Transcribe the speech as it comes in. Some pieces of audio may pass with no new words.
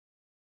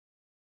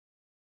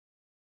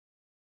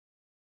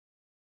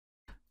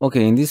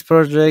Okay, in this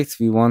project,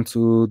 we want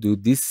to do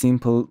this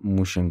simple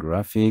motion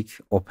graphic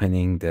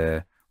opening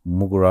the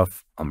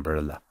MoGraph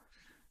umbrella.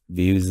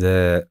 We use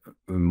a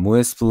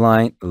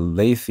mospline,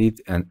 lathe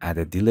it, and add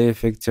a delay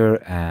effector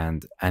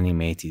and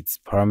animate its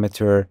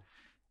parameter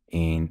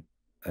in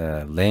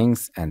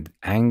length and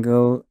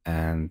angle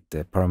and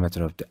the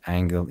parameter of the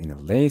angle in a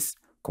lathe.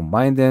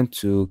 Combine them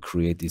to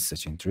create this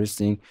such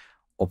interesting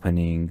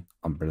opening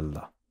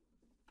umbrella.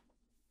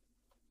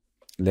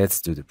 Let's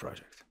do the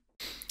project.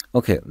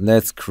 Okay,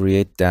 let's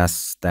create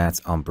that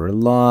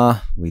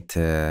umbrella with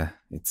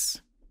its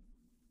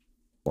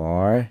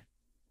bar.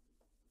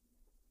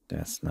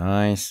 That's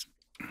nice.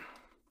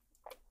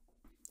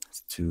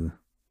 It's two.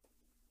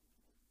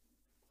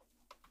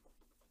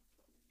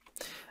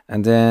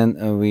 And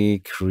then we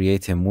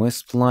create a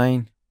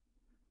mospline.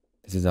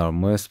 This is our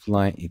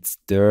mospline. It's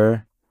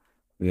there.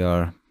 We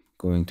are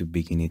going to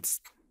begin it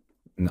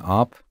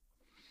up.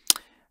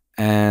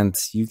 And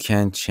you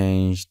can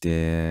change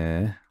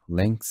the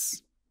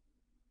length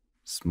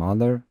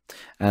smaller.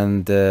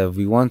 And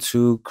we want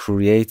to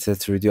create a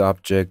 3D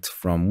object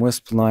from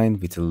mospline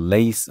with a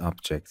lathe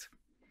object.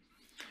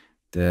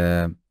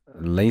 The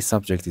lathe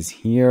object is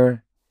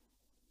here.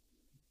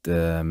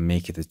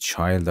 Make it a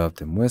child of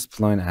the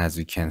mospline. As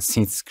you can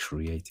see, it's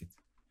created.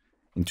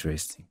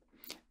 Interesting.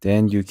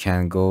 Then you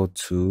can go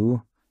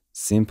to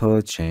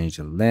simple, change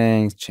the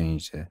length,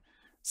 change the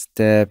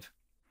step,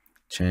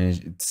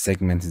 change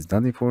segment is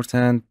not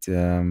important.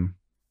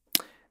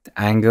 The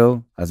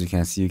angle, as you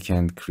can see, you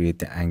can create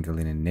the angle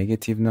in a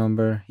negative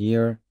number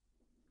here.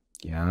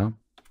 Yeah.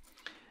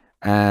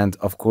 And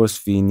of course,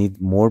 we need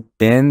more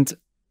bend.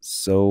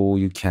 So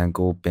you can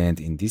go bend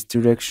in this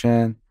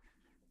direction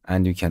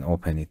and you can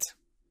open it.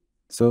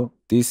 So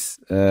this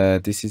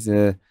is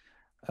a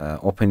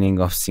opening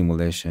of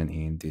simulation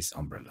in this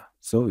umbrella.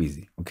 So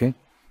easy. Okay.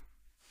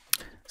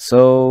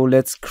 So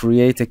let's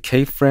create a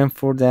keyframe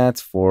for that,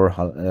 for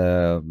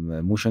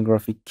motion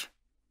graphic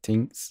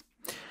things.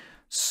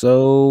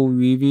 So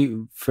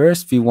we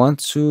first want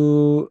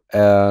to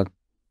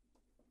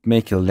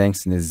make a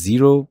length in a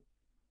 0.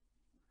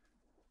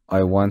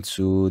 I want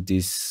to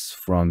this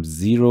from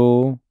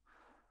 0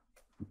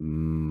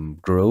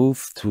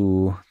 growth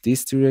to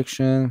this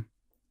direction,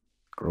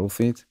 growth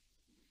it,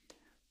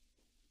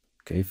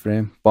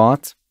 keyframe.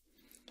 But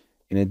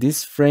in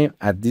this frame,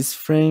 at this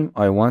frame,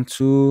 I want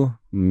to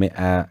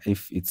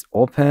if it's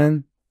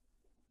open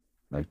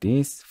like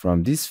this,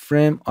 from this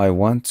frame, I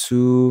want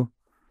to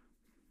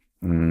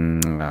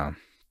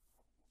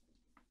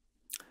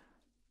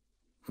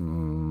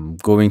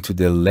going to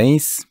the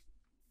lathe,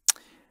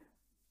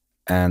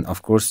 and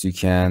of course you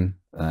can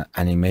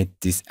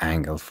animate this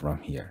angle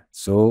from here.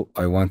 So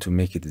I want to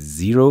make it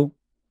 0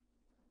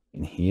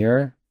 in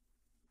here,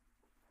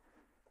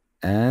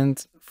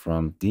 and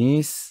from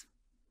this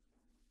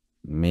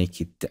make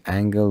it the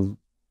angle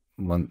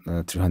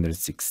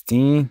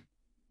 316.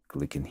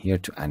 Click in here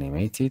to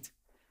animate it.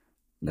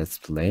 Let's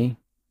play.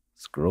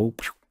 Scroll.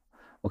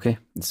 Okay,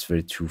 it's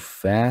very too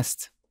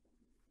fast.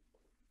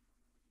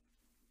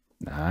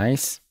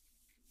 Nice.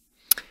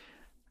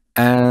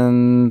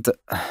 And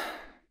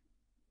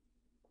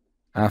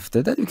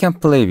after that, you can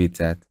play with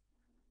that.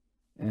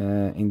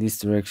 In this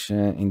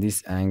direction, in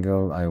this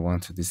angle, I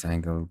want to this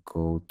angle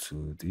go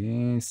to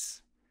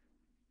this.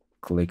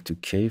 Click to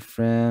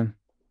keyframe.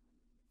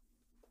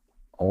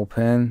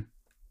 Open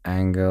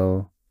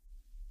angle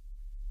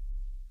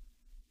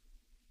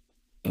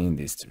in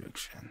this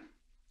direction,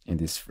 in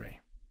this frame.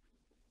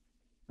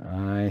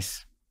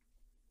 Nice.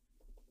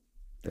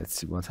 Let's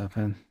see what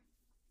happened.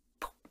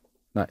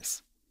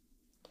 Nice.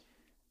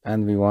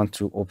 And we want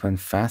to open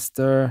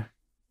faster.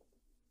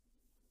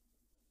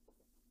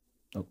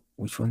 Oh,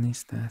 which one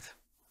is that?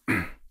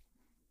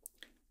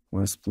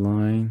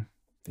 Mospline,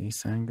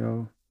 this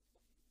angle.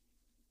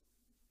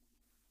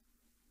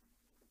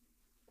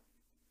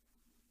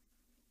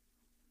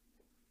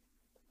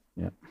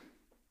 Yeah.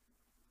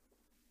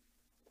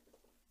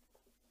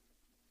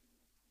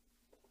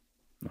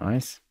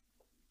 Nice.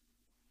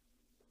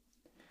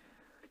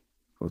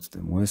 Go to the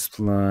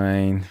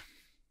mospline.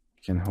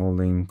 You can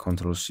holding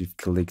Control Shift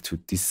click to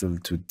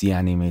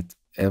deanimate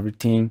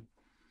everything.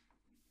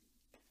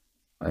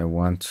 I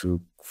want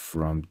to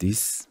from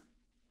this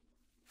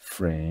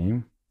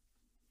frame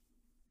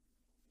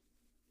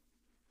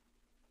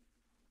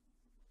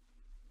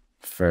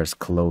first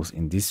close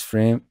in this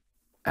frame,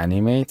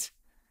 animate,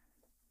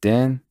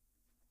 then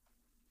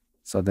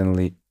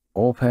suddenly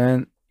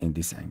open in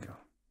this angle.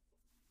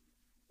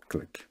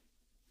 Click.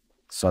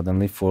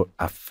 Suddenly for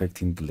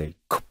affecting delay.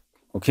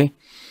 Okay.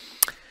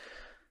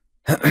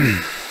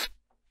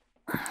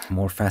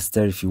 More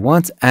faster if you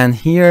want. And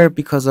here,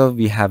 because of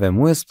we have a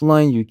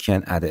mospline, you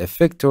can add an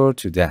effector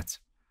to that.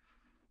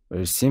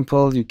 Very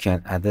simple. You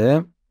can add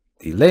a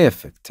delay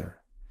effector.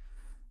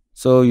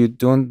 So you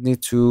don't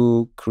need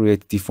to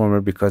create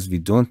deformer because we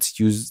don't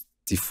use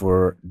the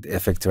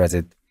effector as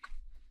a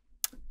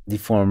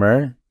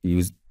deformer. We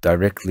use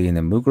directly in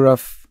the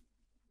MoGraph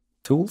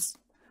tools.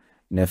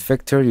 In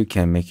effector, you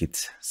can make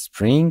it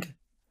spring.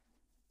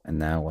 And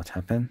now what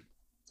happened?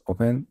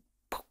 open.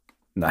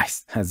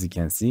 Nice. As you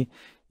can see,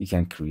 you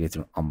can create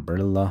an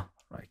umbrella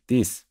like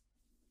this.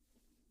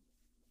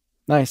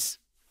 Nice.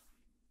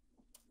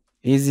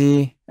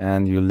 Easy,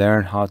 and you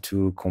learn how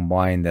to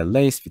combine the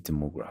lathe with the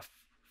MoGraph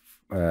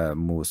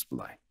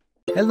mospline.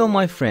 Hello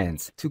my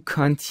friends, to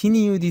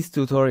continue these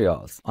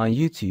tutorials on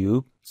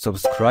YouTube,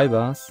 subscribe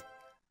us,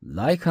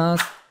 like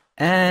us,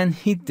 and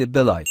hit the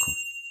bell icon.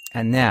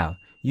 And now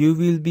you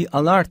will be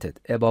alerted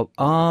about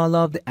all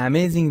of the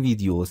amazing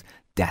videos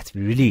that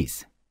we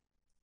release.